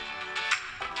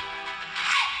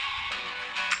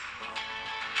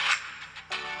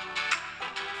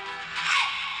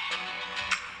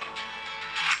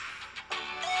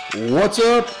What's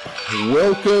up?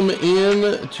 Welcome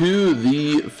in to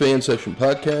the Fan Section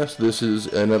Podcast. This is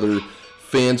another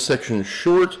Fan Section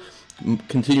short,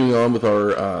 continuing on with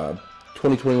our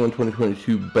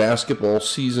 2021-2022 basketball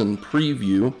season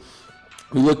preview.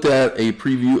 We looked at a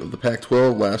preview of the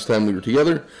Pac-12 last time we were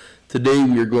together. Today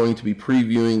we are going to be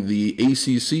previewing the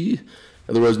ACC,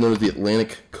 otherwise known as the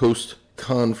Atlantic Coast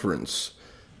Conference.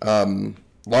 A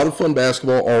lot of fun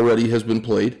basketball already has been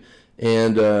played.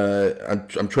 And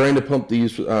I'm trying to pump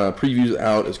these previews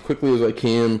out as quickly as I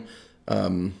can,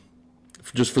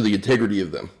 just for the integrity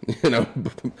of them.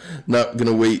 Not going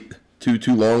to wait too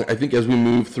long. I think as we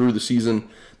move through the season,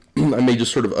 I may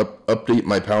just sort of update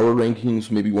my power rankings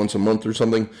maybe once a month or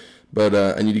something. But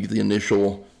I need to get the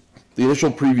initial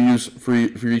previews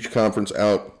for each conference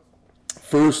out.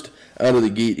 First, out of the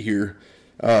gate here,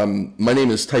 my name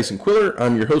is Tyson Quiller.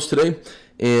 I'm your host today.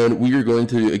 And we are going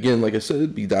to, again, like I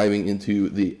said, be diving into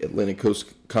the Atlantic Coast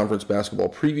Conference basketball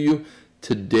preview.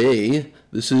 Today,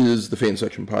 this is the Fan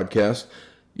Section Podcast.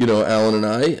 You know, Alan and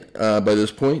I, by this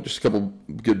point, just a couple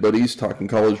good buddies talking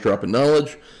college, dropping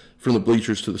knowledge from the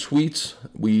bleachers to the suites.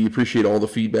 We appreciate all the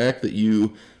feedback that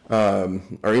you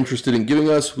are interested in giving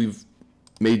us. We've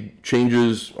made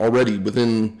changes already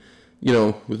within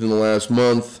the last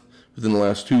month, within the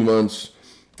last 2 months.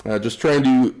 Just trying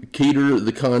to cater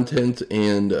the content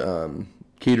and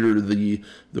cater the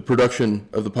production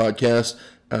of the podcast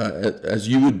as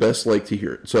you would best like to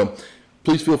hear it. So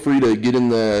please feel free to get in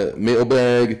the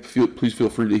mailbag. Please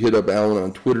feel free to hit up Alan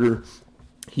on Twitter.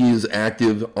 He is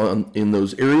active in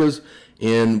those areas,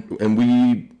 and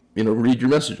we read your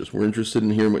messages. We're interested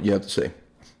in hearing what you have to say.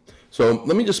 So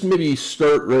let me just maybe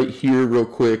start right here real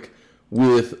quick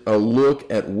with a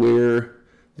look at where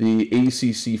the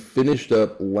ACC finished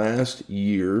up last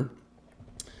year.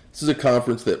 This is a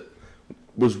conference that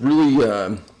was really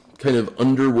kind of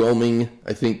underwhelming,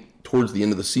 I think, towards the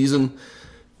end of the season.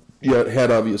 Yeah, it had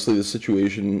obviously the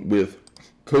situation with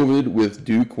COVID, with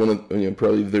Duke, one of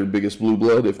probably their biggest blue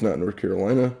blood, if not North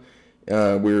Carolina,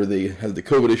 where they had the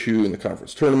COVID issue in the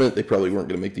conference tournament. They probably weren't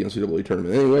going to make the NCAA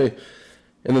tournament anyway,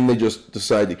 and then they just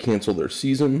decided to cancel their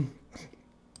season.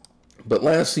 But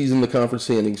last season, the conference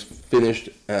standings finished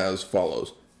as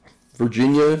follows.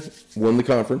 Virginia won the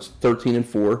conference,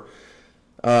 13-4.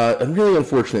 And really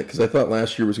unfortunate, because I thought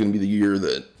last year was going to be the year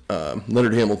that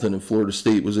Leonard Hamilton and Florida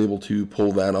State was able to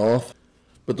pull that off.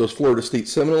 But those Florida State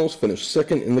Seminoles finished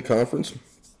second in the conference.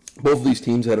 Both of these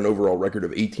teams had an overall record of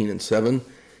 18-7.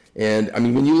 And, I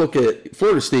mean, when you look at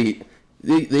Florida State,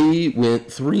 they went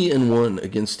 3-1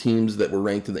 against teams that were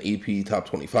ranked in the AP Top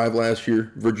 25 last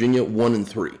year. Virginia,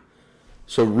 1-3.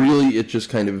 So really, it just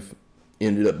kind of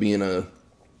ended up being a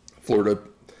Florida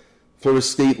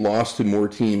State lost to more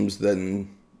teams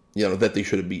than that they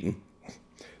should have beaten.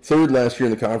 Third last year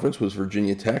in the conference was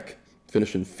Virginia Tech,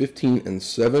 finishing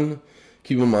 15-7.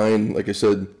 Keep in mind, like I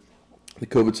said, the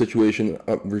COVID situation.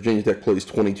 Virginia Tech plays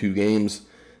 22 games.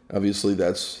 Obviously,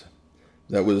 that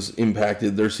was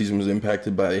impacted. Their season was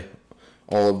impacted by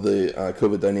all of the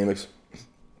COVID dynamics.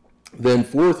 Then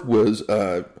fourth was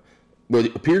what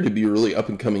appeared to be a really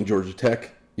up-and-coming Georgia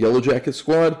Tech Yellow Jacket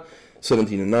squad,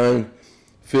 17-9.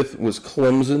 Fifth was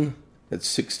Clemson at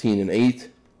 16-8.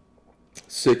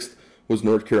 Sixth was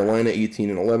North Carolina,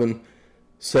 18-11.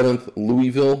 Seventh,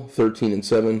 Louisville,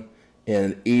 13-7.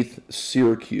 And eighth,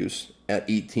 Syracuse at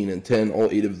 18-10. All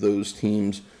 8 of those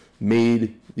teams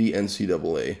made the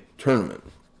NCAA tournament.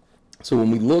 So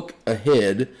when we look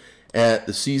ahead at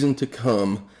the season to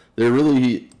come, there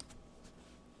really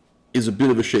is a bit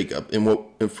of a shakeup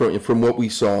from what we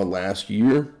saw last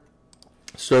year,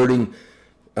 starting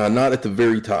not at the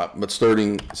very top, but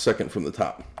starting second from the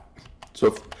top.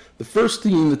 So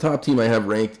the top team I have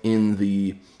ranked in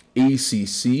the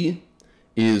ACC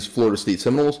is Florida State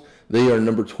Seminoles. They are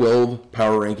number 12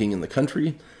 power ranking in the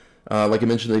country. Like I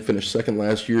mentioned, they finished second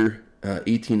last year,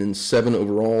 18-7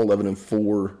 overall,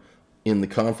 11-4 in the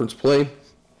conference play.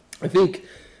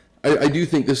 I do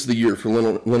think this is the year for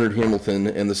Leonard Hamilton,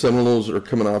 and the Seminoles are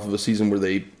coming off of a season where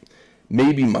they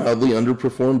maybe mildly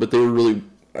underperformed, but they were really,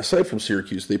 aside from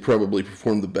Syracuse, they probably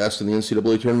performed the best in the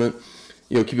NCAA tournament.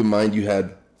 Keep in mind you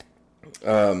had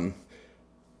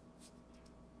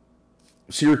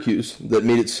Syracuse that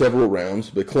made it several rounds,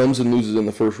 but Clemson loses in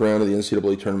the first round of the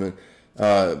NCAA tournament.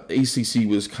 ACC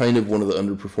was kind of one of the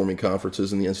underperforming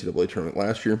conferences in the NCAA tournament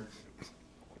last year.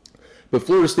 But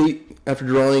Florida State, after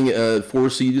drawing a 4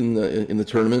 seed in the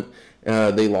tournament,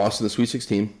 they lost in the Sweet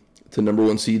 16 to number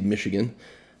 1 seed Michigan.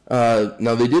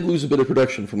 Now, they did lose a bit of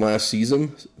production from last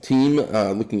season's team,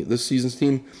 looking at this season's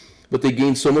team, but they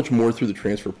gained so much more through the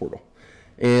transfer portal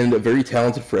and a very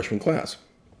talented freshman class.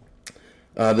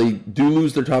 They do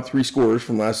lose their top 3 scorers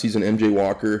from last season, MJ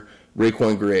Walker,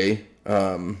 Raekwon Gray,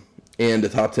 and a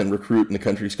top 10 recruit in the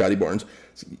country, Scotty Barnes,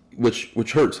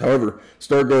 which hurts. However,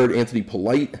 star guard Anthony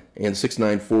Polite and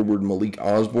 6'9" forward Malik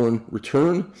Osborne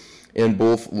return, and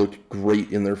both looked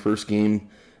great in their first game,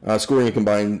 scoring a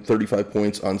combined 35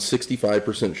 points on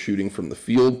 65% shooting from the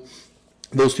field.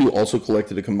 Those two also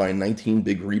collected a combined 19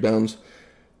 big rebounds.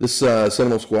 This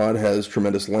Seminole squad has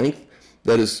tremendous length.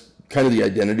 That is kind of the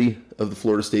identity of the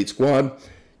Florida State squad.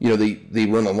 They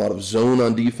run a lot of zone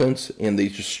on defense, and they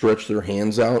just stretch their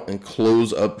hands out and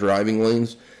close up driving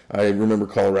lanes. I remember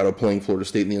Colorado playing Florida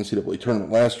State in the NCAA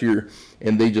tournament last year,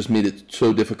 and they just made it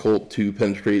so difficult to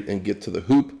penetrate and get to the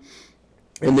hoop.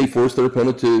 And they forced their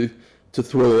opponent to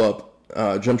throw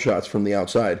up jump shots from the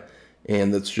outside,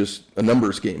 and that's just a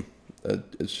numbers game.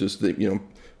 It's just that,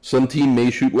 some team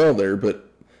may shoot well there, but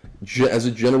as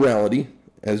a generality,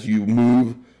 as you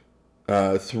move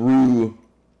through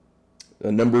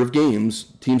a number of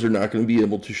games, teams are not going to be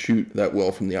able to shoot that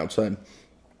well from the outside.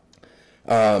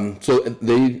 So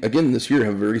they, again, this year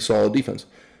have a very solid defense.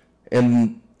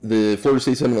 And the Florida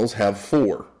State Seminoles have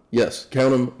 4, yes,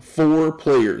 count them, 4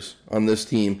 players on this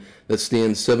team that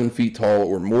stand 7 feet tall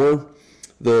or more.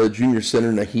 The junior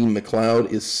center, Naheem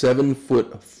McLeod, is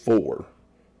 7'4".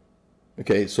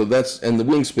 Okay, so and the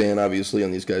wingspan, obviously,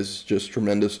 on these guys is just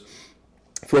tremendous.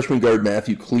 Freshman guard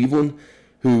Matthew Cleveland,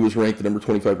 who was ranked the number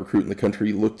 25 recruit in the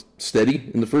country, looked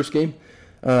steady in the first game.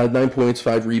 9 points,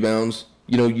 5 rebounds.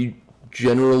 You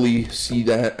generally see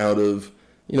that out of,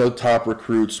 top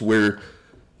recruits where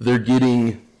they're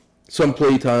getting some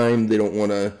play time. They don't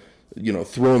want to,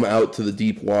 throw them out to the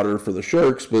deep water for the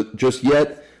Sharks, but just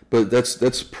yet. But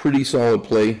that's pretty solid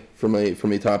play from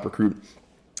a top recruit.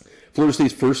 Florida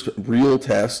State's first real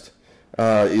test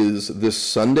is this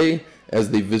Sunday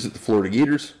as they visit the Florida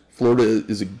Gators. Florida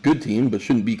is a good team, but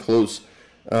shouldn't be close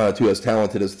to as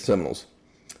talented as the Seminoles.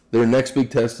 Their next big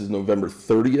test is November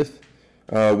 30th,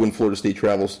 when Florida State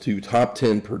travels to top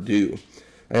 10 Purdue.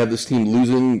 I have this team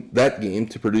losing that game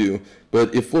to Purdue,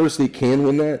 but if Florida State can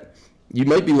win that, you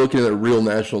might be looking at a real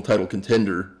national title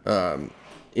contender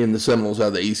in the Seminoles out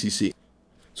of the ACC.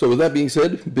 So with that being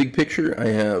said, big picture, I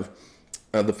have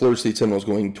the Florida State Seminoles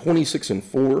going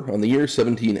 26-4 on the year,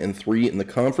 17-3 in the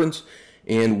conference,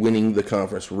 and winning the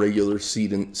conference regular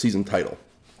season title.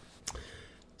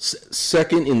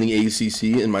 Second in the ACC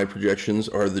in my projections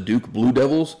are the Duke Blue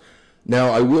Devils. Now,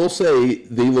 I will say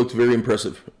they looked very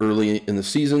impressive early in the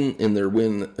season in their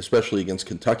win, especially against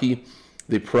Kentucky.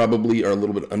 They probably are a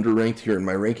little bit underranked here in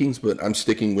my rankings, but I'm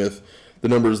sticking with the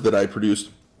numbers that I produced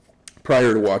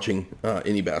prior to watching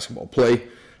any basketball play.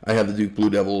 I have the Duke Blue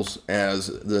Devils as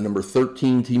the number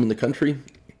 13 team in the country.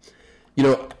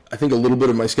 I think a little bit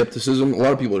of my skepticism, a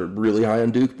lot of people are really high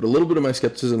on Duke, but a little bit of my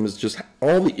skepticism is just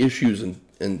all the issues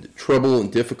and trouble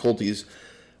and difficulties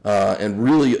and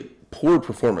really poor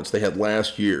performance they had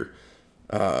last year.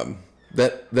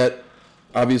 That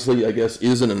obviously, I guess,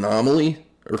 is an anomaly,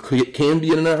 or can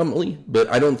be an anomaly, but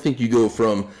I don't think you go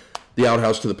from the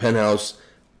outhouse to the penthouse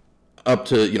up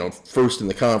to, first in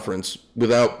the conference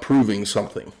without proving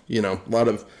something. A lot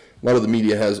of the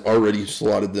media has already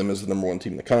slotted them as the number 1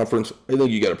 team in the conference. I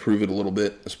think you got to prove it a little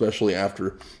bit, especially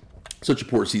after such a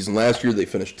poor season last year. They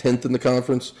finished 10th in the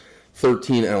conference,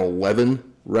 13-11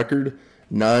 record,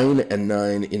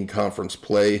 9-9 in conference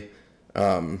play.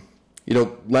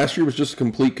 Last year was just a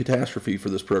complete catastrophe for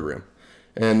this program.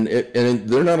 And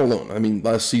they're not alone. I mean,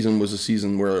 last season was a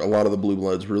season where a lot of the Blue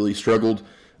Bloods really struggled.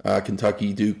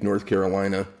 Kentucky, Duke, North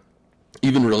Carolina,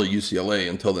 even really UCLA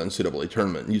until the NCAA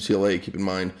tournament. UCLA, keep in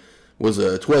mind, was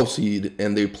a 12 seed,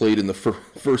 and they played in the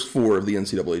first 4 of the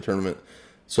NCAA tournament.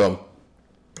 So,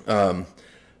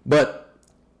 but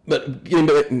getting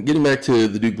back to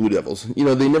the Duke Blue Devils,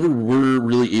 they never were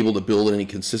really able to build any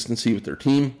consistency with their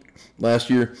team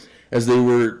last year, as they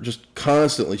were just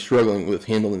constantly struggling with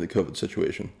handling the COVID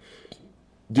situation.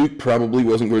 Duke probably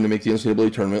wasn't going to make the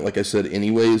NCAA tournament, like I said,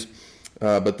 anyways.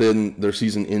 But then their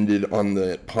season ended on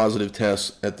the positive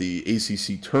test at the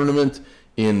ACC tournament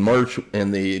in March,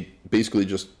 and they basically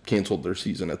just canceled their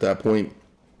season at that point.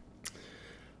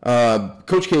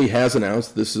 Coach K has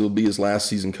announced this will be his last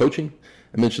season coaching.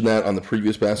 I mentioned that on the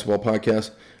previous basketball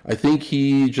podcast. I think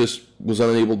he just was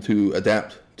unable to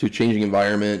adapt to a changing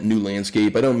environment, new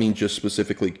landscape. I don't mean just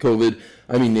specifically COVID.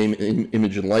 I mean name,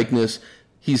 image, and likeness.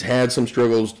 He's had some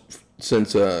struggles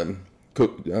since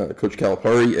Coach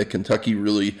Calipari at Kentucky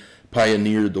really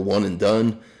pioneered the one and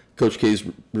done. Coach K's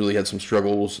really had some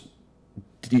struggles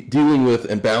dealing with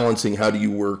and balancing how do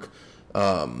you work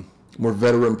more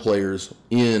veteran players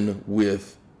in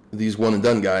with these one and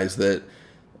done guys that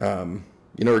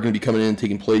are going to be coming in and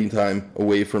taking playing time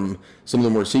away from some of the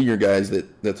more senior guys that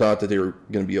thought that they were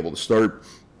going to be able to start.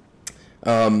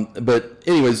 But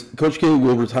anyways, Coach K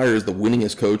will retire as the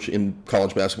winningest coach in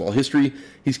college basketball history.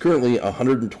 He's currently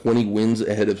 120 wins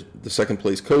ahead of the second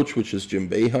place coach, which is Jim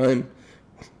Boeheim.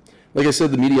 Like I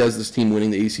said, the media has this team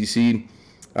winning the ACC.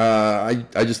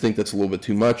 I just think that's a little bit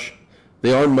too much.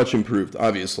 They are much improved,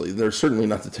 obviously. They're certainly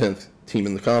not the 10th team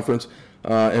in the conference.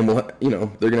 And they're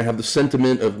going to have the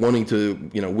sentiment of wanting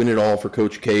to, win it all for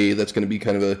Coach K. That's going to be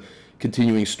kind of a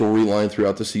continuing storyline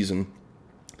throughout the season.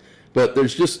 But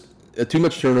there's just too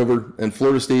much turnover, and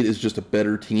Florida State is just a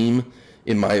better team,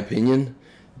 in my opinion.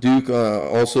 Duke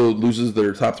also loses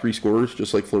their top 3 scorers,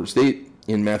 just like Florida State,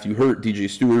 in Matthew Hurt, DJ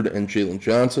Stewart, and Jalen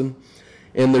Johnson.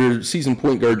 And their season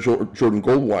point guard, Jordan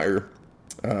Goldwire,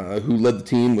 who led the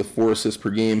team with 4 assists per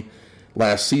game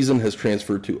last season, has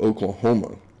transferred to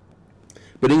Oklahoma.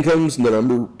 But in comes the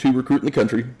number 2 recruit in the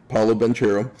country, Paolo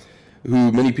Banchero,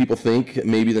 who many people think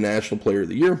may be the National Player of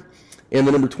the Year, and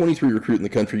the number 23 recruit in the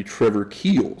country, Trevor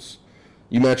Keels.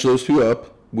 You match those two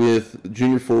up with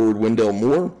junior forward Wendell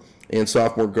Moore and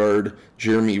sophomore guard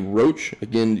Jeremy Roach.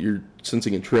 Again, you're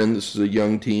sensing a trend. This is a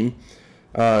young team.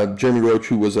 Jeremy Roach,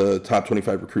 who was a top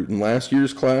 25 recruit in last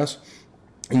year's class,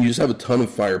 and you just have a ton of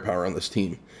firepower on this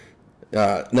team.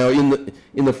 Now, in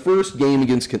the first game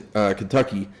against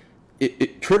Kentucky,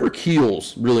 Trevor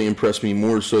Keels really impressed me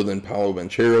more so than Paolo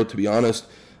Banchero, to be honest.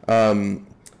 In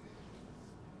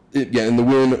the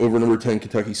win over number 10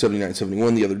 Kentucky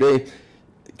 79-71 the other day,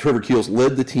 Trevor Keels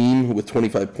led the team with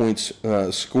 25 points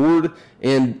scored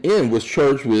and was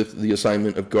charged with the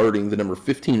assignment of guarding the number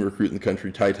 15 recruit in the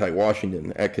country, Ty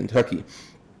Washington, at Kentucky.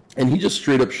 And he just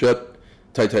straight up shut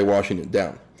Ty Washington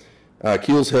down.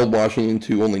 Keels held Washington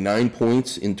to only 9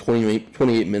 points in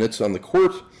 28 minutes on the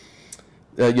court.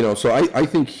 So I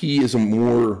think he is a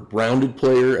more rounded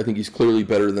player. I think he's clearly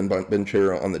better than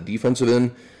Banchero on the defensive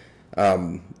end.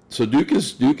 So Duke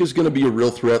is going to be a real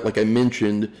threat, like I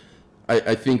mentioned.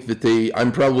 I think that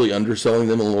I'm probably underselling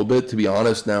them a little bit, to be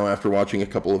honest, now after watching a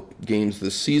couple of games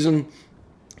this season.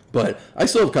 But I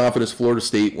still have confidence Florida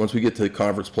State, once we get to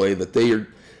conference play, that they are,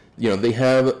 they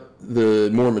have the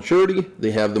more maturity,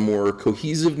 they have the more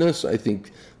cohesiveness. I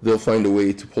think they'll find a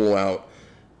way to pull out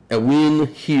a win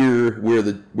here where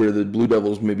the Blue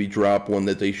Devils maybe drop one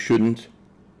that they shouldn't.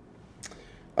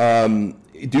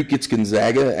 Duke gets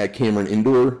Gonzaga at Cameron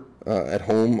Indoor at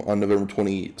home on November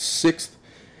 26th.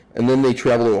 And then they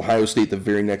travel to Ohio State the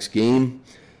very next game.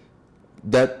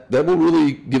 That will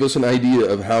really give us an idea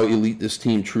of how elite this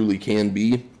team truly can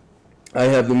be. I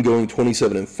have them going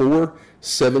 27-4,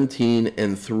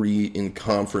 17-3 in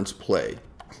conference play.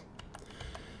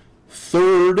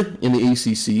 Third in the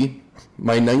ACC,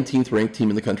 my 19th ranked team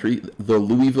in the country, the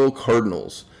Louisville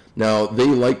Cardinals. Now, they,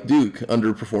 like Duke,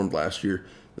 underperformed last year.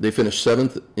 They finished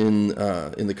 7th in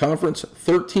the conference,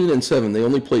 13-7. They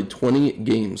only played 20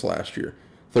 games last year.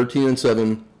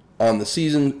 13-7 on the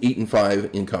season,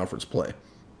 8-5 in conference play.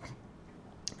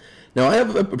 Now, I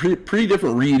have a pretty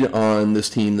different read on this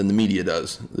team than the media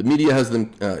does. The media has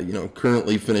them,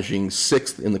 currently finishing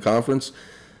 6th in the conference.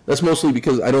 That's mostly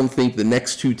because I don't think the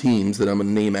next 2 teams that I'm going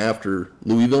to name after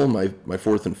Louisville, my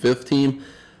 4th and 5th team,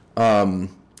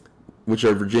 which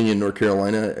are Virginia and North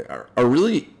Carolina, are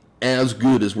really as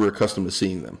good as we're accustomed to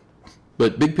seeing them.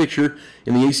 But big picture,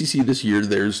 in the ACC this year,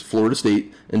 there's Florida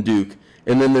State and Duke,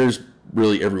 and then there's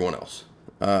really everyone else.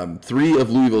 3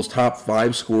 of Louisville's top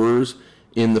 5 scorers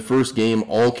in the first game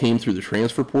all came through the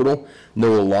transfer portal.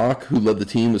 Noah Locke, who led the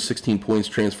team with 16 points,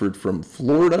 transferred from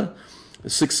Florida.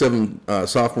 6'7"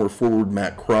 sophomore forward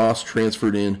Matt Cross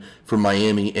transferred in from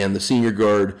Miami, and the senior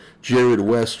guard Jared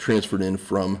West transferred in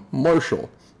from Marshall,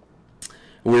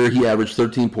 where he averaged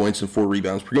 13 points and 4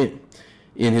 rebounds per game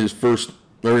in his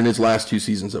last 2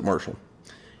 seasons at Marshall.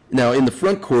 Now, in the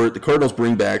front court, the Cardinals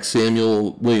bring back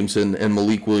Samuel Williamson and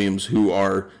Malik Williams, who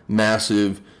are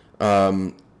massive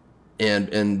and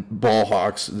ball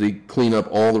hawks. They clean up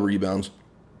all the rebounds.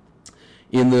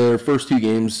 In the first 2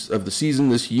 games of the season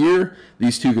this year,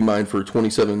 these 2 combined for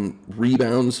 27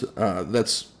 rebounds.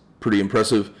 That's pretty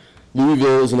impressive.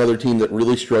 Louisville is another team that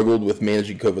really struggled with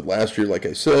managing COVID last year. Like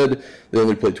I said, they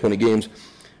only played 20 games.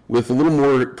 With a little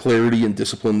more clarity and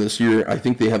discipline this year, I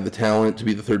think they have the talent to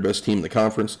be the 3rd best team in the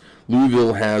conference.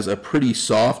 Louisville has a pretty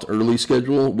soft early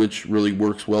schedule, which really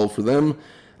works well for them.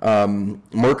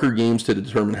 Marker games to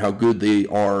determine how good they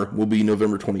are will be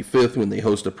November 25th when they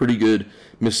host a pretty good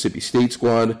Mississippi State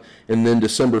squad. And then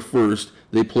December 1st,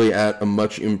 they play at a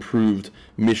much improved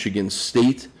Michigan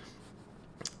State.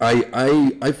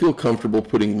 I feel comfortable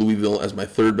putting Louisville as my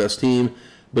 3rd best team.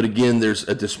 But again, there's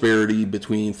a disparity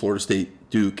between Florida State,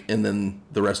 Duke, and then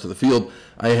the rest of the field.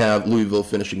 I have Louisville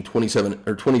finishing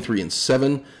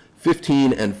 23-7,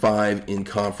 15-5 in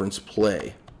conference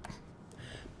play.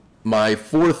 My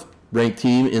fourth ranked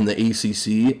team in the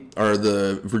ACC are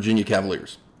the Virginia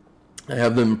Cavaliers. I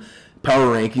have them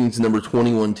power rankings number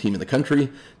 21 team in the country.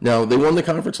 Now, they won the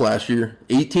conference last year,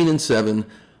 18-7,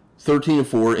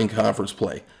 13-4 in conference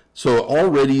play. So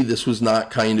already this was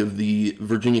not kind of the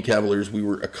Virginia Cavaliers we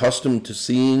were accustomed to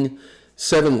seeing.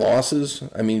 7 losses.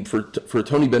 I mean, for a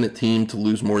Tony Bennett team to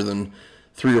lose more than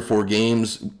 3 or 4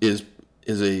 games is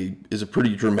a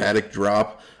pretty dramatic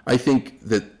drop. I think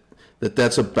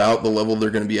that's about the level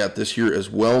they're going to be at this year as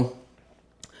well.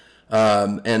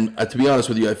 And to be honest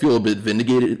with you, I feel a bit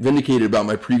vindicated about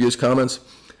my previous comments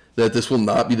that this will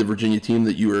not be the Virginia team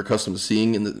that you were accustomed to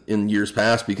seeing in years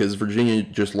past, because Virginia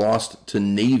just lost to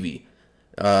Navy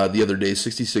the other day,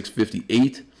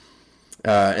 66-58.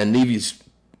 And Navy's,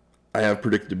 I have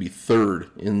predicted to be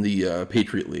third in the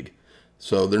Patriot League.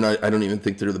 So they're not. I don't even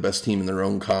think they're the best team in their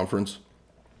own conference.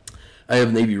 I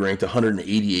have Navy ranked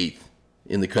 188th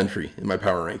in the country in my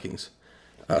power rankings.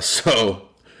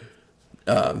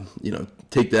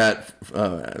 Take that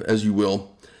as you will.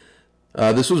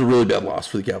 This was a really bad loss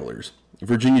for the Cavaliers.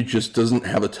 Virginia just doesn't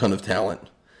have a ton of talent.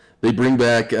 They bring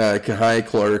back Kahai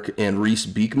Clark and Reese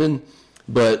Beekman,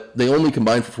 but they only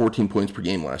combined for 14 points per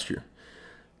game last year.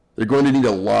 They're going to need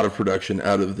a lot of production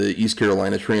out of the East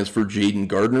Carolina transfer Jaden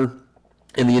Gardner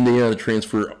and the Indiana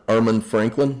transfer Armand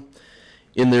Franklin.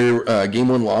 In their Game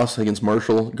 1 loss against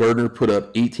Marshall, Gardner put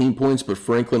up 18 points, but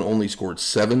Franklin only scored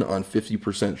 7 on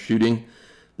 50% shooting.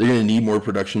 They're going to need more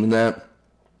production than that.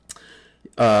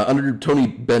 Under Tony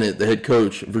Bennett, the head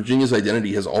coach, Virginia's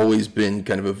identity has always been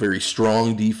kind of a very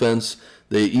strong defense.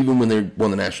 Even when they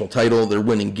won the national title, they're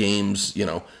winning games,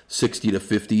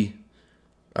 60-50,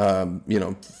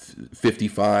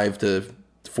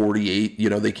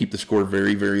 55-48. They keep the score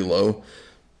very, very low.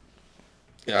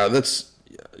 That's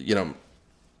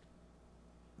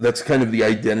kind of the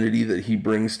identity that he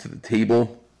brings to the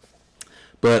table.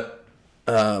 But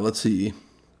let's see.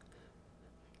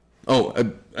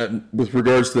 With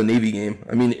regards to the Navy game,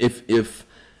 I mean, if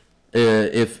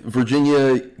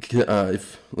Virginia,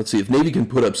 if Navy can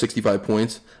put up 65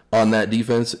 points on that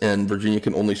defense and Virginia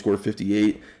can only score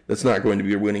 58, that's not going to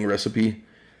be a winning recipe.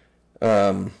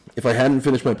 If I hadn't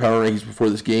finished my power rankings before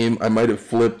this game, I might have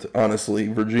flipped, honestly,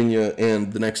 Virginia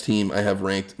and the next team I have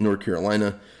ranked, North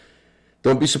Carolina.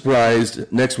 Don't be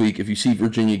surprised next week if you see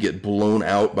Virginia get blown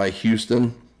out by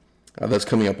Houston. That's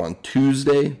coming up on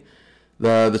Tuesday.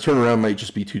 The turnaround might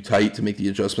just be too tight to make the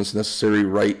adjustments necessary to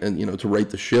right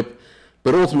the ship.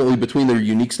 But ultimately, between their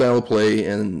unique style of play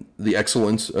and the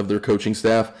excellence of their coaching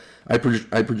staff, I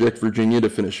project Virginia to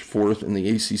finish 4th in the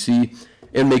ACC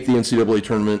and make the NCAA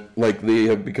tournament like they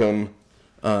have become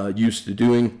used to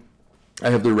doing.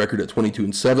 I have their record at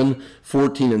 22-7,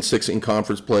 14-6 in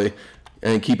conference play.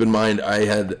 And keep in mind, I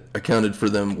had accounted for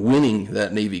them winning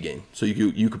that Navy game. So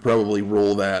you could probably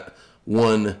roll that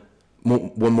one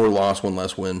more loss, one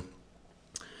less win.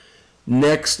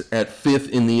 Next, at 5th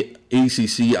in the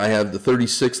ACC, I have the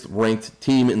 36th ranked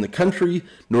team in the country,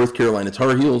 North Carolina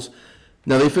Tar Heels.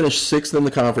 Now, they finished 6th in the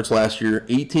conference last year,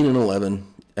 18-11,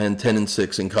 and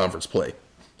 10-6 in conference play.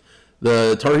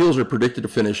 The Tar Heels are predicted to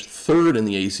finish 3rd in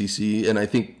the ACC, and I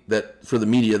think that for the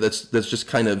media, that's just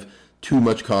kind of too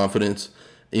much confidence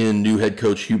in new head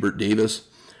coach Hubert Davis.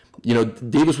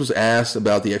 Davis was asked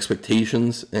about the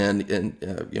expectations and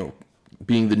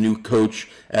being the new coach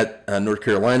at North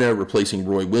Carolina, replacing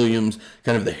Roy Williams,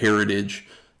 kind of the heritage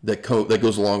that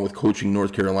goes along with coaching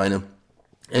North Carolina.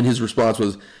 And his response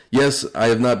was, yes, I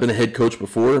have not been a head coach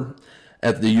before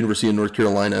at the University of North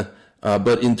Carolina,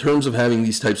 but in terms of having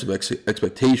these types of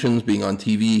expectations, being on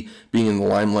TV, being in the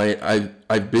limelight,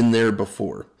 I've been there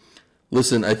before.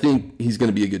 Listen, I think he's going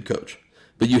to be a good coach.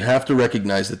 But you have to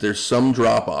recognize that there's some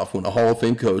drop-off when a Hall of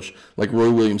Fame coach like Roy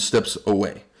Williams steps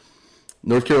away.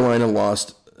 North Carolina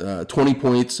lost 20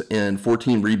 points and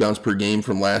 14 rebounds per game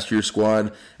from last year's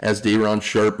squad as Day'Ron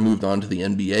Sharpe moved on to the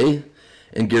NBA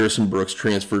and Garrison Brooks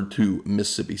transferred to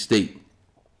Mississippi State.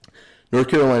 North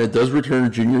Carolina does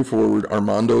return junior forward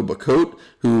Armando Bacote,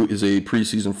 who is a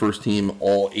preseason first-team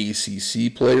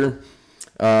All-ACC player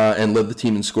and led the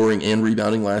team in scoring and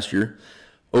rebounding last year.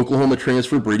 Oklahoma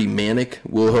transfer Brady Manick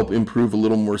will help improve a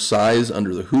little more size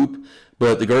under the hoop,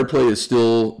 but the guard play is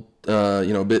still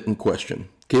a bit in question.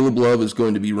 Caleb Love is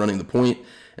going to be running the point,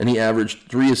 and he averaged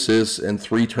 3 assists and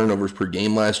 3 turnovers per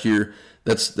game last year.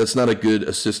 That's not a good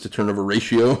assist to turnover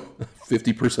ratio,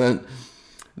 50%.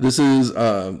 This is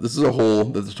a hole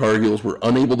that the Tar Heels were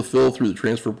unable to fill through the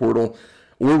transfer portal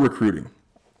or recruiting.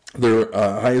 Their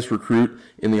highest recruit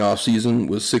in the offseason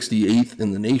was 68th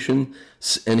in the nation,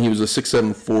 and he was a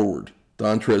 6'7" forward,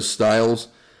 Dontrez Styles.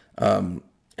 And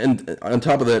on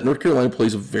top of that, North Carolina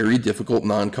plays a very difficult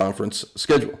non-conference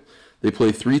schedule. They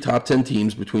play 3 top 10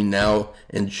 teams between now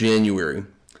and January,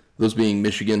 those being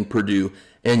Michigan, Purdue,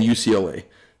 and UCLA.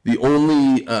 The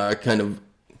only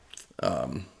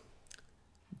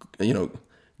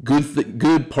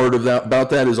good part of that about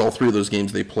that is all 3 of those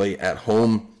games they play at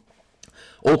home.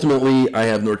 Ultimately, I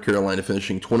have North Carolina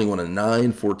finishing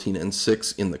 21-9,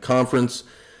 14-6 in the conference.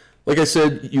 Like I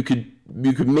said, you could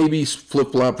maybe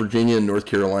flip-flop Virginia and North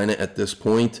Carolina at this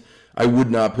point. I would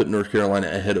not put North Carolina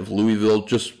ahead of Louisville,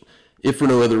 just if for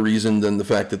no other reason than the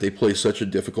fact that they play such a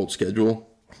difficult schedule.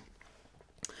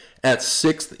 At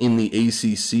 6th in the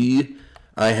ACC,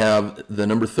 I have the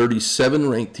number 37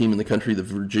 ranked team in the country, the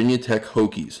Virginia Tech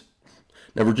Hokies.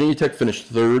 Now, Virginia Tech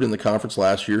finished 3rd in the conference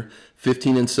last year,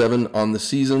 15-7 on the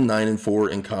season, 9-4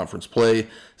 in conference play.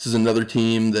 This is another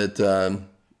team that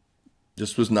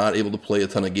just was not able to play a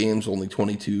ton of games, only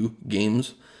 22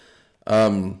 games.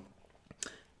 Now,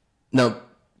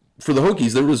 for the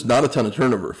Hokies, there was not a ton of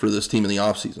turnover for this team in the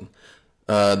offseason.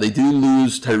 They do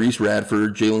lose Tyrese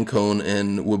Radford, Jalen Cone,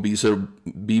 and Wabisa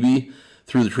Bibi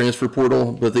through the transfer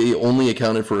portal, but they only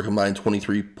accounted for a combined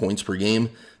 23 points per game.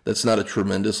 That's not a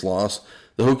tremendous loss.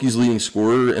 The Hokies' leading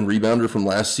scorer and rebounder from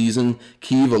last season,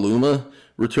 Key Valuma,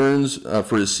 returns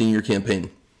for his senior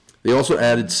campaign. They also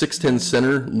added 6'10"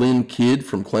 center Lynn Kidd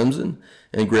from Clemson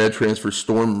and grad transfer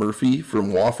Storm Murphy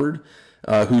from Wofford,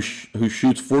 who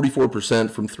shoots 44%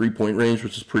 from three-point range,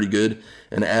 which is pretty good,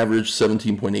 and averaged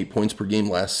 17.8 points per game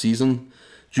last season.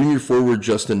 Junior forward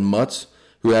Justin Mutz,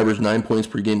 who averaged 9 points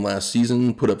per game last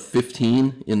season, put up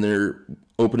 15 in their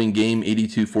opening game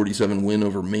 82-47 win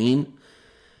over Maine.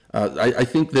 I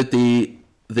think that they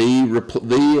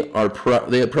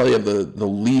probably have the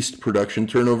least production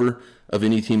turnover of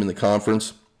any team in the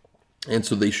conference, and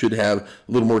so they should have a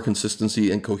little more consistency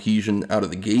and cohesion out of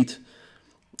the gate.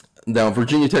 Now,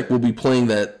 Virginia Tech will be playing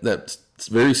that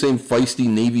very same feisty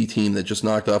Navy team that just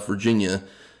knocked off Virginia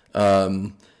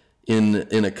in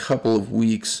a couple of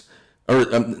weeks, or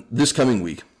this coming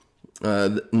week.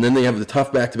 And then they have the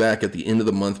tough back-to-back at the end of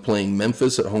the month, playing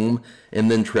Memphis at home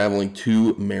and then traveling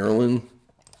to Maryland.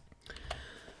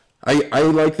 I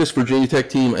like this Virginia Tech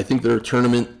team. I think they're a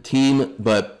tournament team,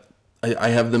 but I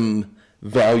have them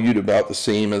valued about the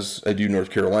same as I do North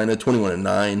Carolina.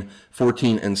 21-9,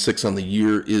 14-6 on the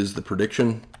year is the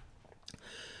prediction.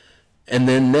 And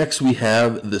then next we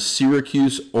have the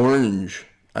Syracuse Orange.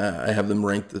 I have them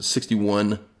ranked at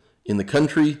 61 in the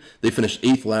country. They finished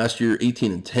 8th last year,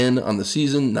 18-10 on the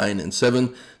season,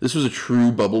 9-7. This was a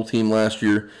true bubble team last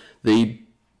year. They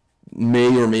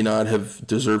may or may not have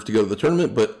deserved to go to the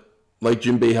tournament, but like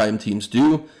Jim Boeheim teams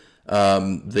do,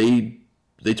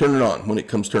 they turn it on when it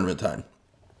comes tournament time.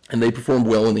 And they performed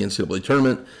well in the NCAA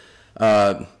tournament.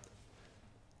 Jim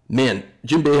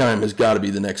Boeheim has got to be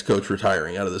the next coach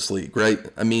retiring out of this league, right?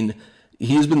 I mean,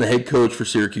 he's been the head coach for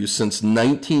Syracuse since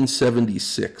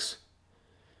 1976.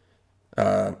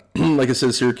 Like I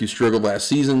said, Syracuse struggled last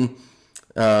season.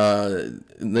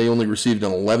 They only received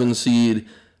an 11 seed.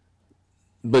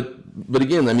 But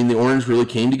again, I mean, the Orange really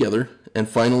came together and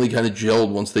finally kind of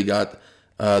gelled once they got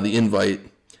the invite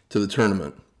to the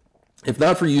tournament. If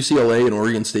not for UCLA and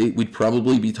Oregon State, we'd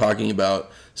probably be talking about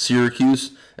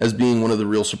Syracuse as being one of the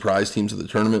real surprise teams of the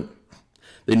tournament.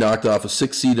 They knocked off a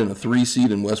 6 seed and a 3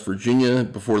 seed in West Virginia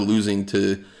before losing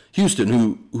to Houston,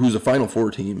 who's a Final Four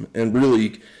team, and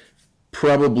really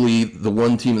probably the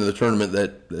one team in the tournament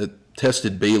that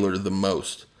tested Baylor the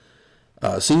most.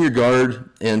 Senior guard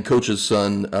and coach's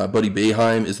son, Buddy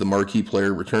Boeheim, is the marquee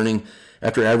player returning.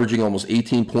 After averaging almost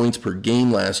 18 points per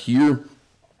game last year,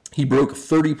 he broke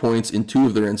 30 points in 2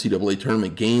 of their NCAA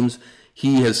tournament games.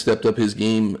 He has stepped up his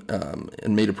game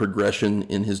and made a progression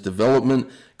in his development,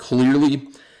 clearly.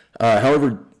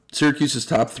 However, Syracuse's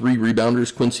top 3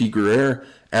 rebounders, Quincy Guerrero,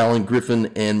 Alan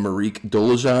Griffin, and Marique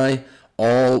Dolezaj,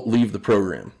 all leave the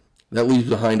program. That leaves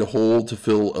behind a hole to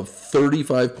fill of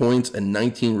 35 points and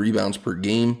 19 rebounds per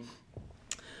game.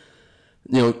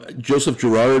 Joseph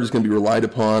Girard is going to be relied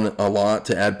upon a lot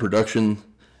to add production.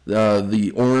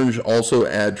 The Orange also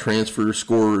add transfer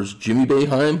scorers Jimmy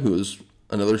Boeheim, who is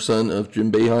another son of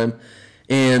Jim Boeheim,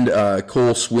 and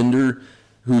Cole Swinder,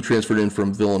 who transferred in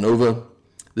from Villanova.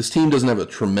 This team doesn't have a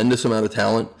tremendous amount of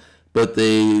talent, but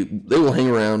they will hang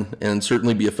around and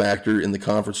certainly be a factor in the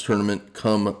conference tournament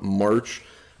come March.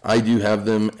 I do have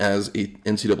them as a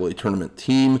NCAA tournament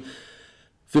team,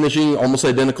 finishing almost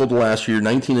identical to last year,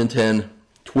 19-10,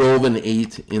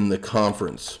 12-8 in the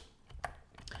conference.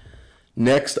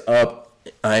 Next up,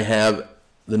 I have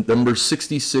the number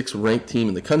 66 ranked team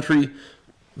in the country,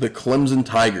 the Clemson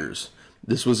Tigers.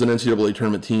 This was an NCAA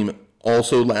tournament team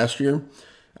also last year.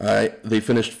 They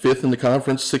finished 5th in the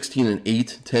conference, 16-8,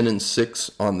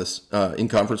 10-6 on this in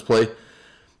conference play.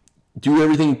 Do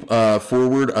everything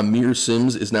forward. Amir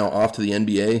Sims is now off to the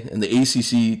NBA, and the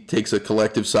ACC takes a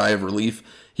collective sigh of relief.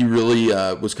 He really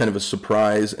was kind of a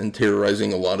surprise and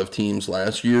terrorizing a lot of teams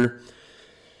last year.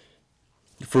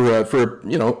 For a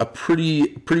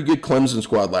pretty good Clemson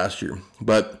squad last year,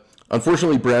 but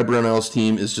unfortunately Brad Brownell's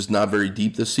team is just not very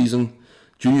deep this season.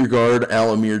 Junior guard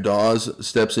Al-Amir Dawes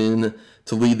steps in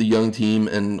to lead the young team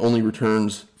and the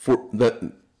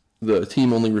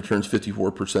team only returns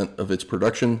 54% of its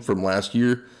production from last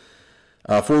year.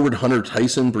 Forward Hunter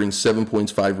Tyson brings 7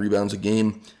 points, 5 rebounds a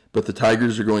game, but the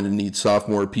Tigers are going to need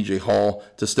sophomore PJ Hall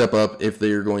to step up if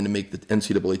they are going to make the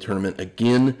NCAA tournament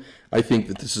again. I think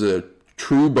that this is a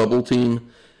true bubble team.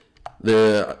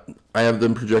 I have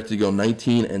them projected to go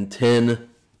 19-10,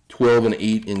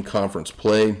 12-8 in conference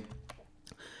play.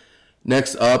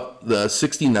 Next up, the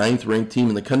 69th ranked team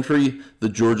in the country, the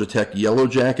Georgia Tech Yellow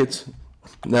Jackets.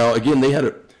 Now, again, they had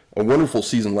a wonderful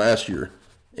season last year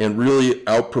and really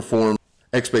outperformed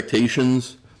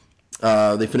expectations.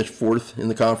 They finished 4th in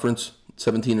the conference,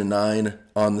 17-9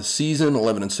 on the season,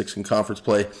 11-6 in conference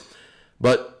play.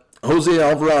 But Jose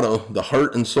Alvarado, the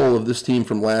heart and soul of this team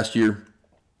from last year,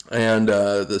 and he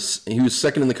was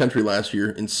 2nd in the country last year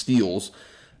in steals.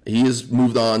 He has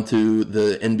moved on to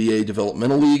the NBA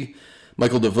Developmental League.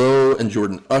 Michael DeVoe and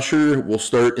Jordan Usher will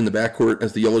start in the backcourt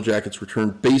as the Yellow Jackets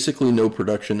return basically no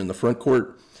production in the front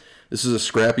court. This is a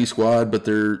scrappy squad, but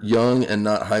they're young and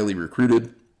not highly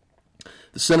recruited.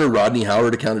 The center Rodney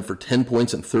Howard accounted for 10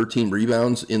 points and 13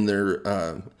 rebounds in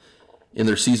their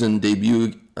season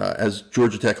debut as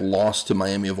Georgia Tech lost to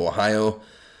Miami of Ohio.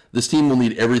 This team will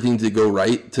need everything to go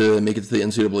right to make it to the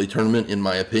NCAA tournament, in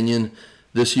my opinion,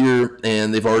 this year,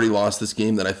 and they've already lost this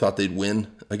game that I thought they'd win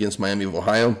against Miami of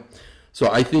Ohio. So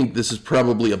I think this is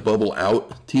probably a bubble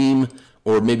out team,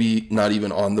 or maybe not even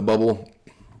on the bubble.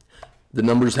 The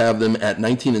numbers have them at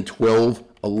 19-12,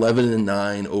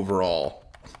 11-9 overall.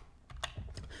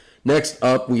 Next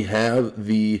up, we have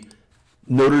the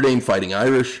Notre Dame Fighting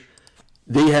Irish.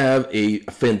 They have a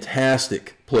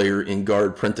fantastic player in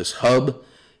guard Prentice Hubb.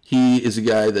 He is a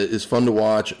guy that is fun to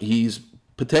watch. He's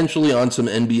potentially on some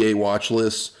NBA watch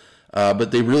lists,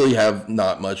 but they really have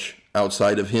not much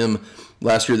outside of him.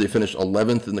 Last year they finished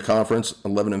 11th in the conference,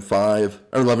 11-5,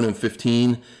 or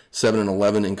 11-15,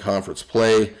 7-11 in conference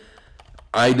play.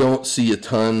 I don't see a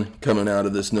ton coming out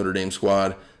of this Notre Dame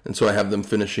squad, and so I have them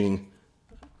finishing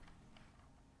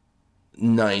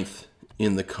 9th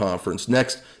in the conference.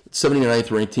 Next,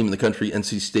 79th ranked team in the country,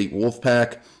 NC State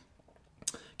Wolfpack.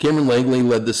 Cameron Langley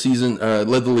led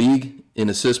the league in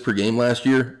assists per game last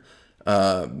year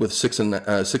with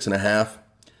 6.5.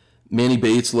 Manny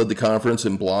Bates led the conference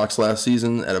in blocks last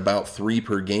season at about 3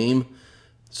 per game.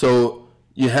 So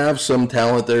you have some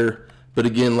talent there, but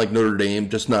again, like Notre Dame,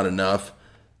 just not enough.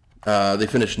 They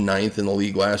finished 9th in the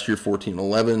league last year,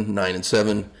 14-11,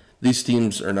 9-7. These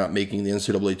teams are not making the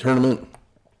NCAA tournament.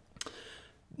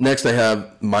 Next, I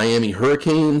have Miami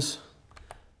Hurricanes.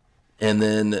 And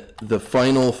then the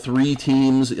final 3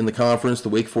 teams in the conference, the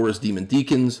Wake Forest Demon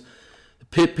Deacons, the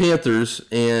Pitt Panthers,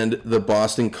 and the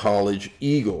Boston College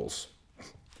Eagles.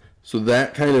 So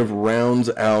that kind of rounds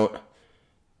out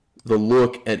the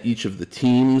look at each of the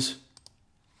teams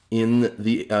in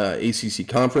the ACC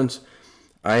conference.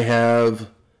 I have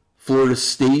Florida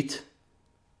State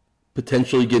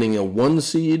potentially getting a 1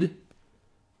 seed.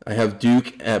 I have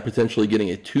Duke at potentially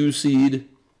getting a 2 seed.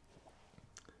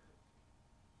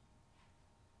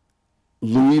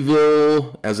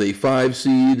 Louisville as a 5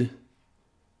 seed.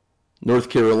 North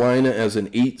Carolina as an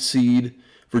 8 seed.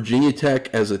 Virginia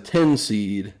Tech as a 10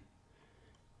 seed.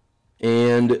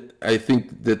 And I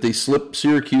think that they slip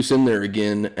Syracuse in there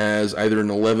again as either an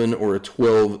 11 or a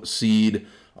 12 seed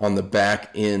on the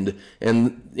back end.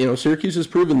 And, Syracuse has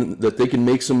proven that they can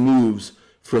make some moves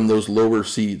from those lower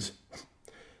seeds.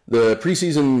 The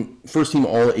preseason first-team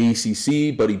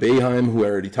All-ACC, Buddy Boeheim, who I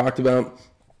already talked about.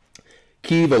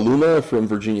 Keeve Aluma from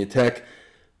Virginia Tech.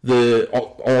 The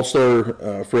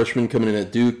all-star freshman coming in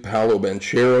at Duke, Paolo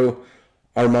Banchero.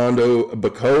 Armando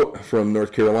Bacot from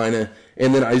North Carolina.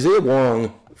 And then Isaiah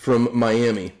Wong from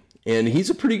Miami. And he's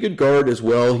a pretty good guard as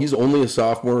well. He's only a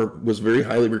sophomore, was very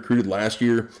highly recruited last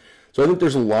year. So I think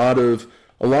there's a lot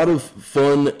of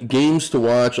fun games to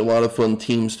watch, a lot of fun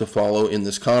teams to follow in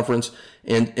this conference.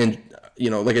 And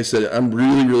like I said, I'm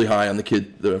really, really high on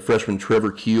the freshman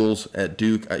Trevor Keels at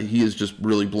Duke. He has just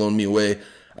really blown me away.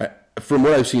 From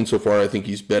what I've seen so far, I think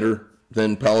he's better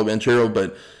than Paolo Banchero,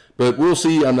 but But we'll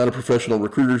see. I'm not a professional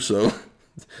recruiter, so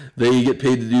they get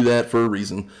paid to do that for a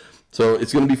reason. So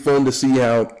it's going to be fun to see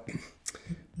how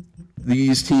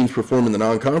these teams perform in the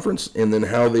non-conference and then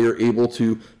how they are able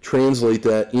to translate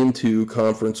that into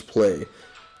conference play.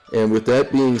 And with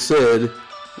that being said,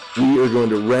 we are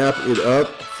going to wrap it up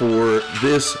for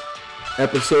this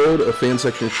episode of Fan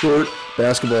Section Short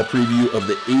Basketball Preview of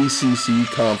the ACC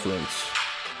Conference.